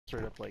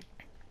straight up like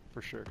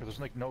for sure, because there's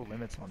like no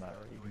limits on that.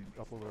 Right? You can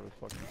upload whatever the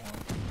fuck you want.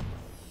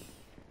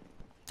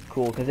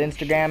 Cool, because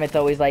Instagram, it's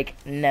always like,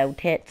 no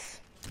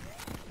tits.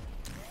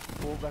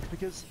 Well, that's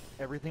because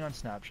everything on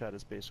Snapchat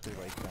is basically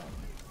like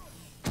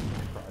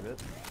private.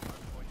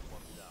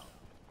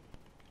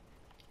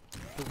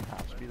 It doesn't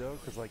have to be though,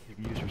 because like you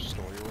can use your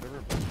story or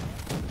whatever. But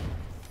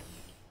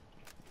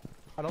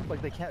I don't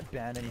like they can't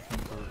ban anything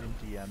for in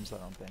DMs. I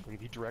don't think. Like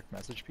if you direct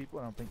message people,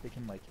 I don't think they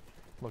can like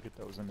look at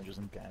those images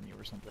and ban you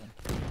or something.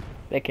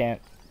 They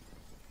can't.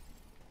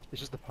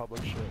 It's just the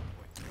public shit.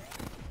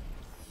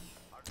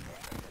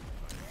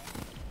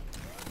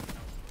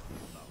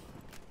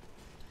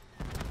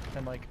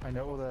 And like I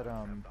know that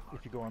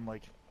if you go on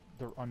like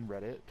on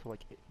Reddit to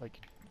like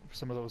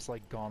some of those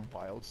like Gone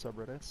Wild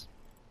subreddits,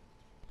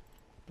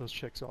 those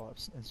chicks all have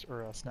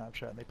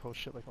Snapchat and they post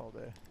shit like all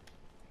day.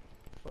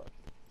 Fuck.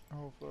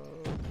 Oh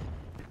fuck.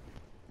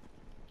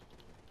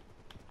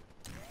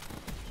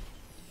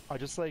 I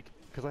just like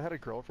because I had a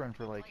girlfriend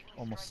for like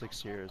almost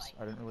 6 years.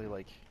 I didn't really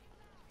like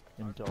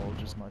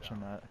indulge as much in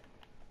that,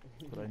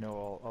 but I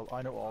know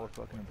all the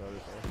fucking about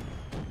it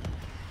though.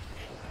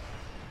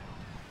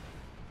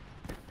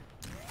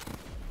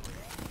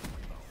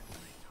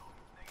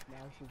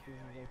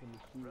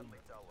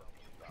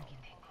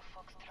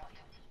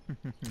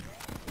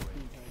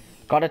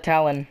 Got a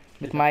Talon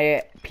with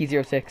my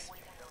P06.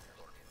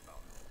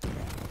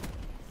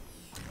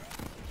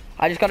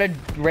 I just got a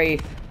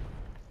wraith.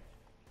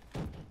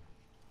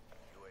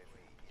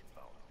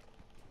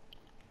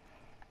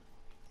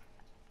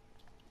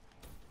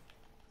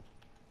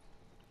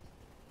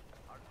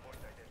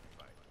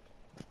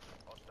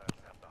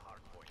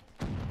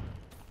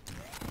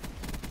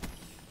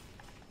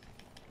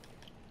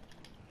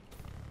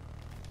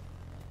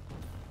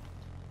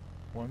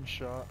 One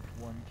shot,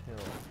 one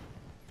kill.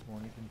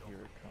 Won't even hear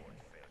it coming.